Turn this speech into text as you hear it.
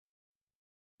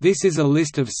This is a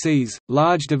list of seas,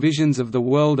 large divisions of the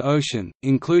world ocean,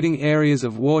 including areas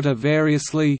of water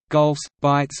variously, gulfs,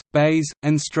 bights, bays,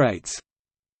 and straits.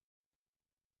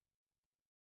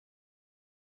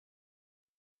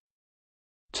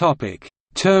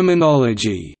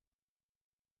 Terminology.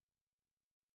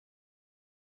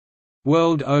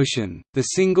 World ocean, the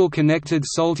single connected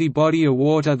salty body of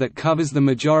water that covers the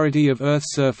majority of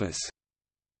Earth's surface.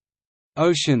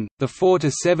 Ocean, the 4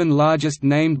 to 7 largest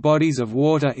named bodies of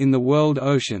water in the world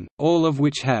ocean, all of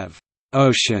which have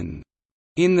 «ocean»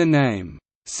 in the name.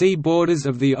 See borders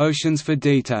of the oceans for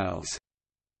details.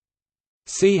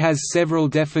 Sea has several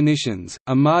definitions.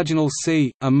 A marginal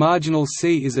sea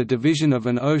is a division of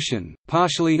an ocean,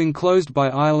 partially enclosed by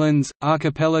islands,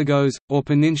 archipelagos, or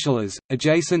peninsulas,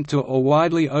 adjacent to or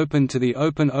widely open to the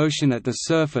open ocean at the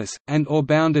surface, and or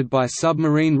bounded by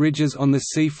submarine ridges on the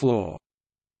sea floor.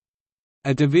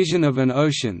 A division of an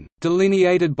ocean,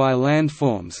 delineated by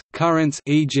landforms, currents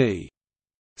e.g.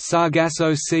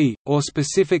 Sargasso Sea, or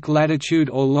specific latitude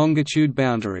or longitude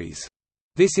boundaries.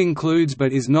 This includes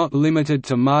but is not limited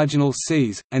to marginal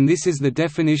seas, and this is the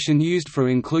definition used for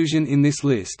inclusion in this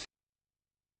list.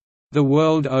 The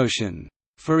world ocean.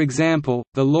 For example,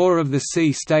 the law of the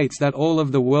sea states that all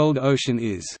of the world ocean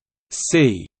is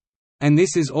sea, and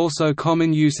this is also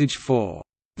common usage for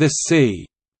the sea.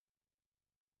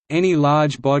 Any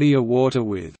large body of water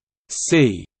with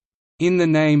sea in the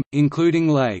name, including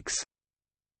lakes.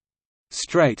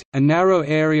 Strait, a narrow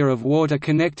area of water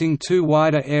connecting two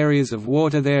wider areas of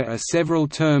water. There are several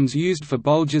terms used for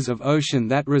bulges of ocean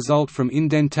that result from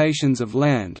indentations of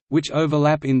land, which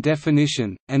overlap in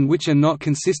definition, and which are not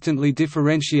consistently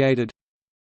differentiated.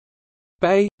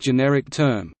 Bay, generic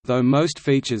term, though most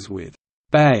features with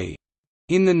bay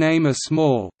in the name are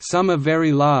small, some are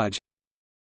very large.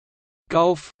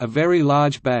 Gulf, a very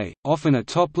large bay, often a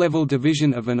top-level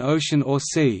division of an ocean or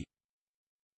sea.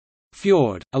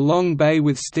 Fjord, a long bay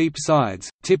with steep sides,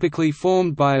 typically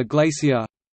formed by a glacier.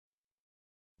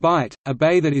 Bight, a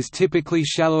bay that is typically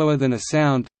shallower than a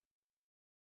sound.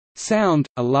 Sound,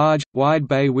 a large, wide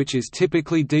bay which is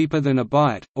typically deeper than a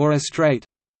bight, or a strait.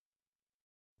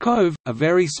 Cove, a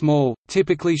very small,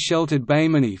 typically sheltered bay.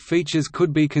 Many features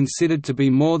could be considered to be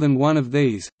more than one of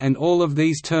these, and all of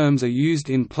these terms are used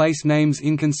in place names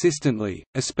inconsistently,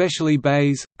 especially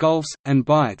bays, gulfs, and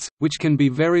bights, which can be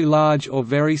very large or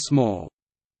very small.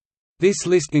 This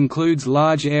list includes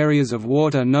large areas of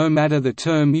water no matter the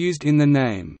term used in the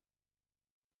name.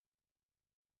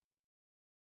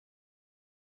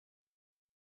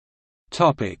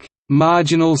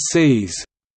 Marginal seas.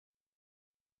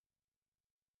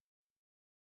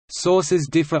 Sources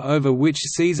differ over which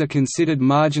seas are considered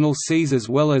marginal seas as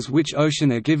well as which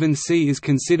ocean a given sea is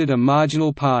considered a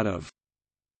marginal part of.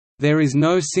 There is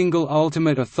no single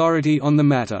ultimate authority on the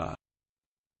matter.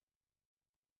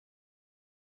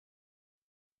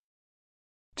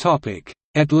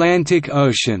 Atlantic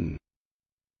Ocean.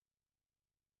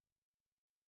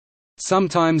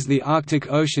 Sometimes the Arctic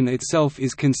Ocean itself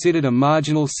is considered a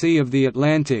marginal sea of the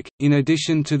Atlantic, in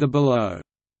addition to the below.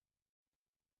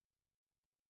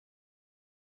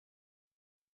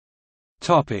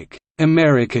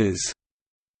 Americas.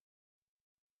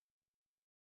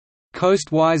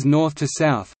 Coastwise north to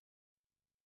south.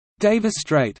 Davis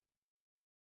Strait,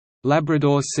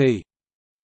 Labrador Sea,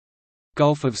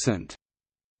 Gulf of St.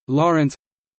 Lawrence,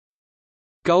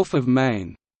 Gulf of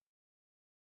Maine,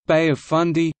 Bay of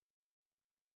Fundy,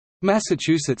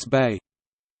 Massachusetts Bay,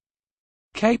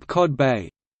 Cape Cod Bay,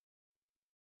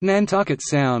 Nantucket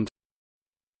Sound,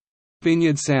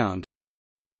 Vineyard Sound,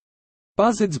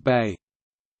 Buzzards Bay,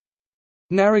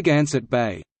 Narragansett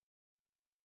Bay,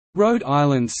 Rhode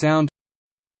Island Sound,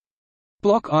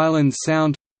 Block Island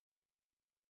Sound,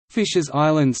 Fisher's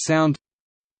Island Sound,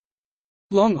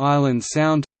 Long Island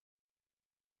Sound,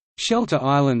 Shelter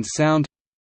Island Sound,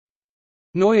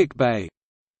 Noyac Bay,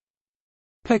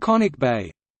 Peconic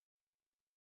Bay,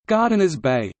 Gardiner's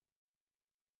Bay,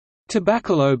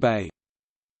 Tabacalo Bay,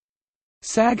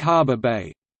 Sag Harbor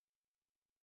Bay,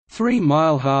 3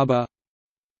 Mile Harbor,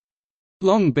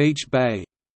 Long Beach Bay,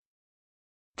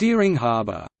 Deering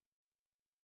Harbor,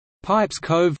 Pipes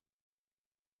Cove,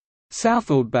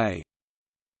 Southfield Bay,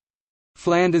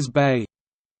 Flanders Bay,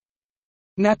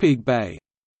 Napeague Bay,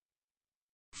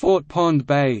 Fort Pond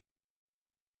Bay,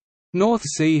 North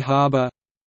Sea Harbor,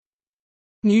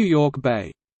 New York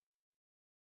Bay,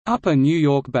 Upper New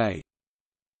York Bay,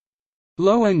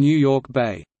 Lower New York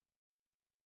Bay,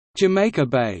 Jamaica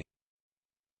Bay,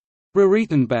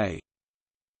 Raritan Bay,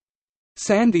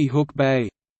 Sandy Hook Bay,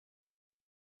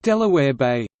 Delaware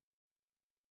Bay,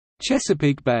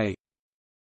 Chesapeake Bay,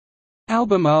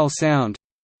 Albemarle Sound,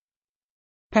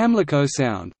 Pamlico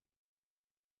Sound,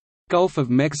 Gulf of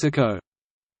Mexico,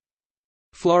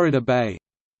 Florida Bay,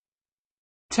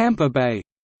 Tampa Bay,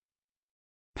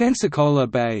 Pensacola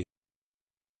Bay,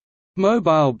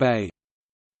 Mobile Bay,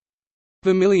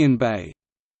 Vermilion Bay,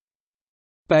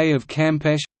 Bay of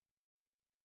Campeche,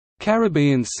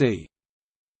 Caribbean Sea,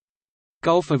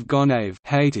 Gulf of Gonave,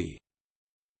 Haiti,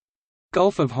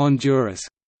 Gulf of Honduras,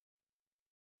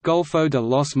 Golfo de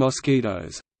los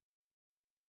Mosquitos,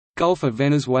 Gulf of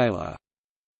Venezuela,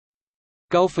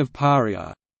 Gulf of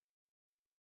Paria,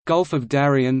 Gulf of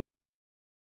Darien,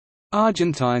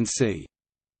 Argentine Sea.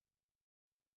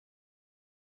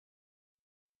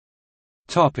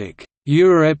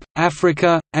 Europe,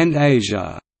 Africa, and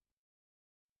Asia.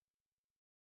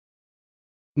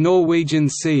 Norwegian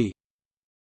Sea,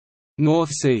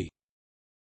 North Sea,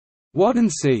 Wadden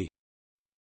Sea,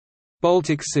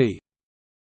 Baltic Sea,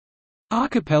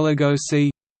 Archipelago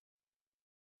Sea,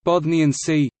 Bothnian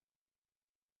Sea,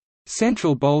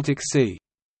 Central Baltic Sea,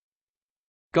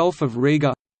 Gulf of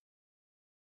Riga,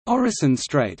 Oresund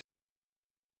Strait,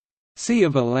 Sea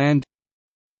of Åland,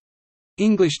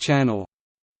 English Channel,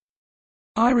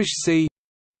 Irish Sea,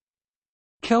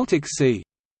 Celtic Sea,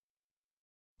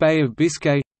 Bay of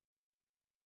Biscay,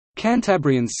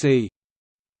 Cantabrian Sea,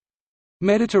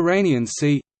 Mediterranean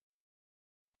Sea,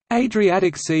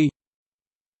 Adriatic Sea,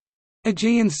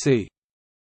 Aegean Sea,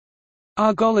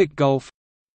 Argolic Gulf,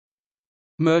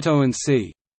 Murtoan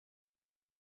Sea,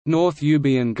 North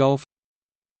Euboean Gulf,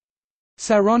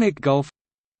 Saronic Gulf,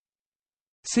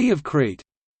 Sea of Crete,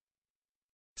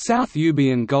 South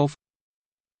Euboean Gulf,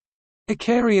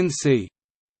 Icarian Sea,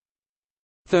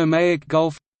 Thermaic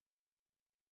Gulf,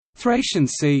 Thracian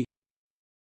Sea,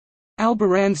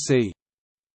 Alboran Sea,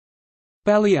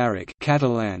 Balearic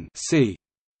Catalan Sea,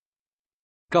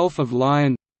 Gulf of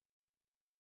Lion,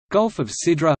 Gulf of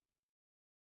Sidra,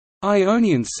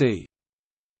 Ionian Sea,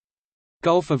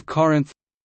 Gulf of Corinth,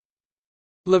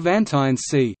 Levantine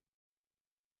Sea,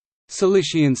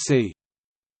 Cilician Sea,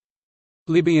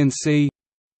 Libyan Sea,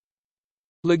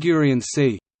 Ligurian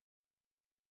Sea,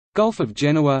 Gulf of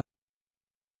Genoa,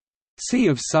 Sea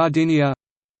of Sardinia,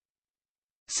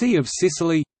 Sea of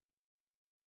Sicily,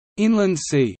 Inland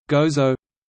Sea, Gozo,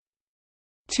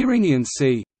 Tyrrhenian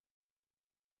Sea,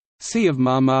 Sea of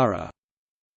Marmara,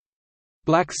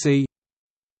 Black Sea,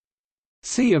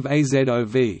 Sea of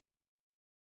Azov,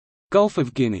 Gulf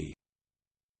of Guinea.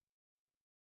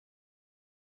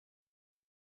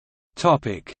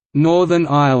 Northern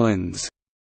Islands.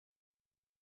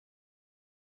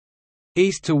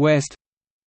 East to west,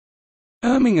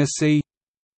 Erminger Sea,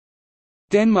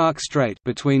 Denmark Strait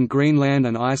between Greenland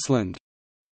and Iceland,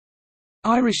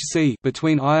 Irish Sea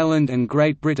between Ireland and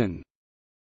Great Britain,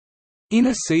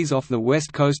 Inner Seas off the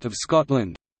west coast of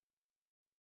Scotland,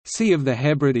 Sea of the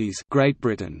Hebrides, Great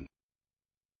Britain.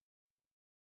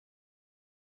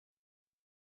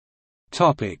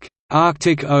 Topic: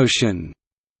 Arctic Ocean.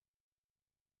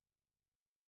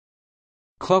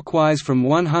 Clockwise from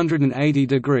 180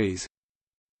 degrees.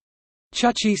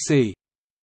 Chukchi Sea,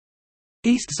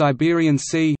 East Siberian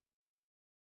Sea,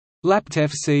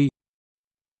 Laptev Sea,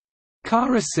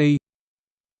 Kara Sea,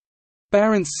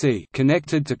 Barents Sea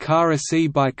connected to Kara Sea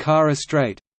by Kara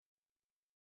Strait,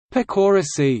 Pechora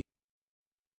Sea,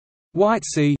 White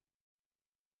Sea,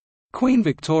 Queen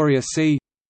Victoria Sea,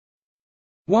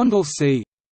 Wandle Sea,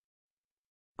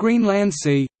 Greenland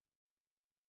Sea,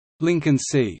 Lincoln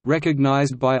Sea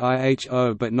recognized by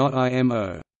IHO but not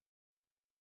IMO,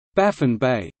 Baffin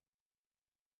Bay,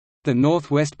 the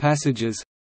Northwest Passages,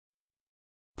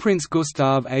 Prince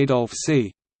Gustav Adolf Sea,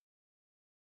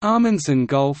 Amundsen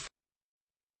Gulf,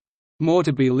 more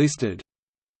to be listed,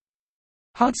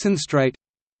 Hudson Strait,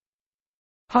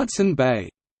 Hudson Bay,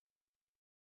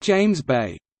 James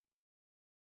Bay,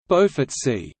 Beaufort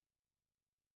Sea.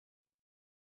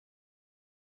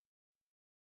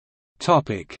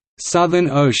 Southern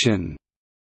Ocean.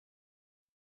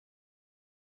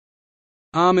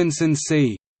 Amundsen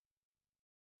Sea,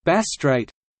 Bass Strait,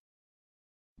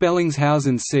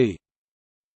 Bellingshausen Sea,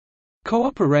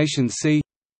 Cooperation Sea,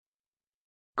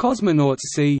 Cosmonauts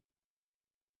Sea,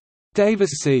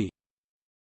 Davis Sea,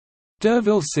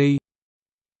 D'Urville Sea,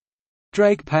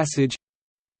 Drake Passage,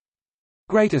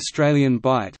 Great Australian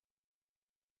Bight,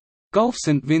 Gulf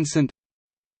St Vincent,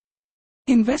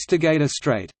 Investigator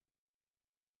Strait,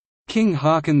 King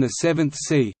Haakon VII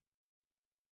Sea,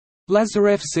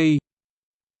 Lazarev Sea,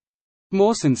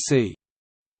 Mawson Sea,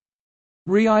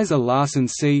 Reiser Larsen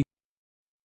Sea,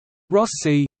 Ross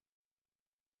Sea,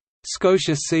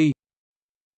 Scotia Sea,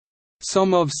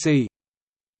 Somov Sea,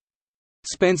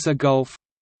 Spencer Gulf,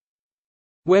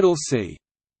 Weddell Sea.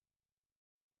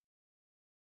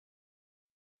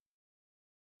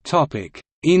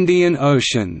 Indian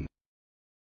Ocean,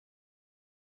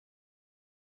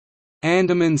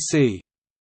 Andaman Sea,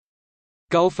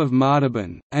 Gulf of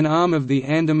Martaban, an arm of the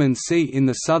Andaman Sea in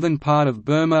the southern part of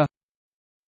Burma,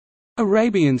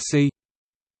 Arabian Sea,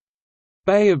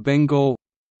 Bay of Bengal,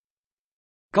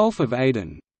 Gulf of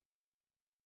Aden,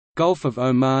 Gulf of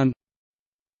Oman,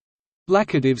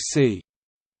 Laccadive Sea,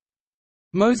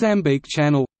 Mozambique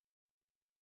Channel,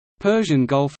 Persian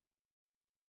Gulf,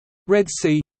 Red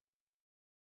Sea,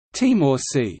 Timor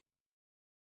Sea,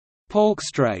 Palk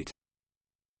Strait.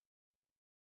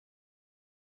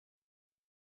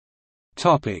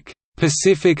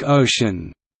 Pacific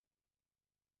Ocean.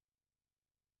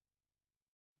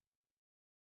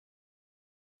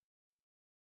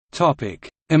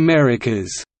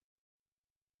 Americas: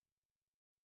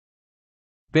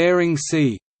 Bering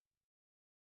Sea,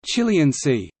 Chilean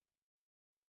Sea,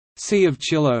 Sea of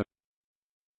Chile,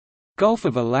 Gulf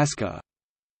of Alaska,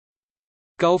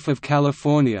 Gulf of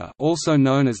California, also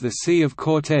known as the Sea of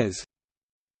Cortez,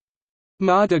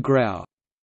 Mar de Grau,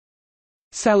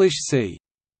 Salish Sea.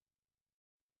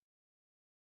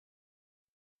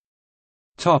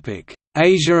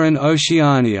 Asia and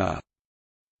Oceania: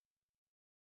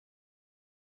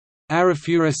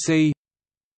 Arafura Sea,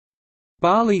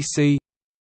 Bali Sea,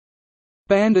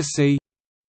 Banda Sea,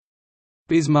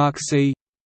 Bismarck Sea,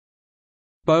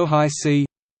 Bohai Sea,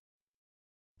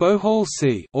 Bohol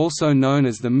Sea, also known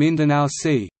as the Mindanao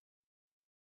Sea,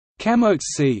 Camotes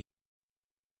Sea,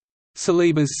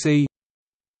 Celebes Sea,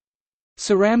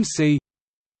 Saram Sea,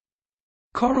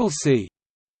 Coral Sea,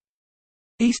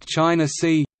 East China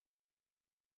Sea,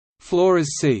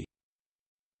 Flores Sea,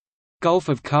 Gulf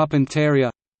of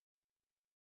Carpentaria,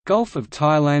 Gulf of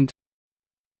Thailand,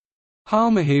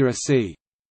 Halmahera Sea,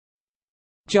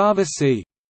 Java Sea,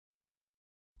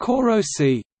 Coro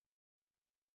Sea,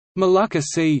 Malacca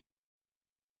Sea,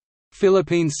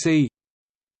 Philippine Sea,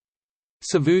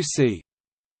 Cebu Sea,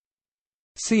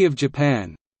 Sea of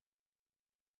Japan,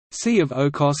 Sea of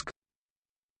Okhotsk,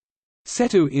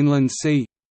 Setu Inland Sea,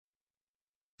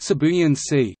 Sibuyan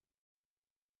Sea,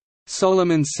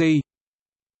 Solomon Sea,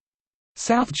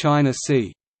 South China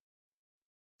Sea,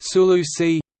 Sulu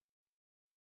Sea,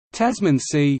 Tasman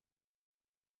Sea,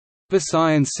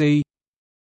 Visayan Sea,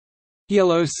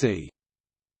 Yellow Sea.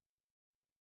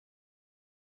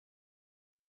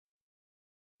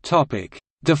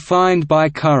 Defined by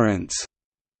currents: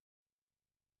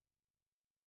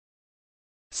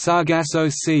 Sargasso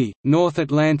Sea, North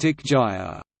Atlantic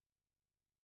Gyre.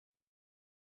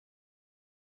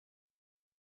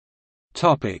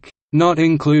 Not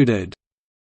included: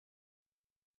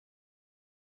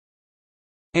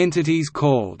 entities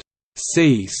called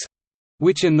seas,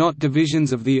 which are not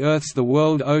divisions of the Earth's the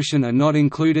world ocean, are not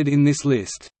included in this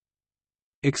list.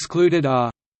 Excluded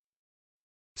are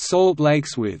salt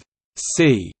lakes with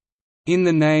sea in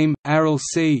the name, Aral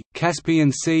Sea,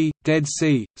 Caspian Sea, Dead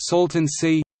Sea, Salton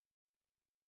Sea;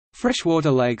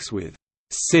 freshwater lakes with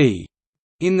sea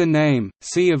in the name,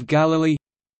 Sea of Galilee;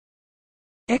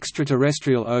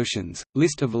 extraterrestrial oceans,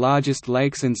 list of largest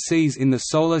lakes and seas in the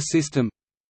Solar System;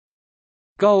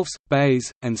 gulfs,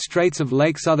 bays, and straits of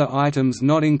lakes. Other items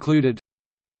not included: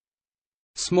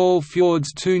 small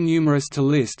fjords too numerous to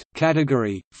list,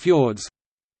 category, fjords;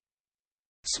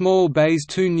 small bays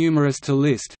too numerous to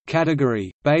list,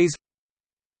 category, bays;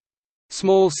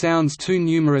 small sounds too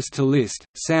numerous to list,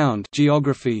 sound,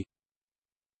 geography;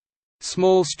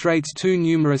 small straits too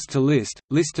numerous to list,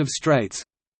 list of straits;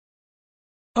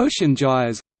 ocean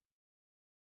gyres,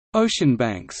 ocean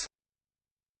banks.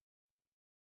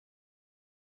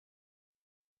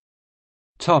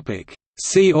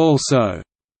 See also: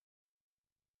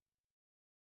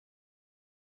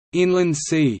 Inland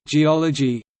sea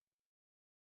geology,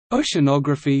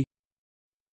 oceanography,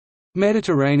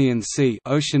 Mediterranean Sea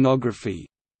oceanography.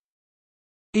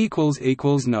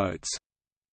 Notes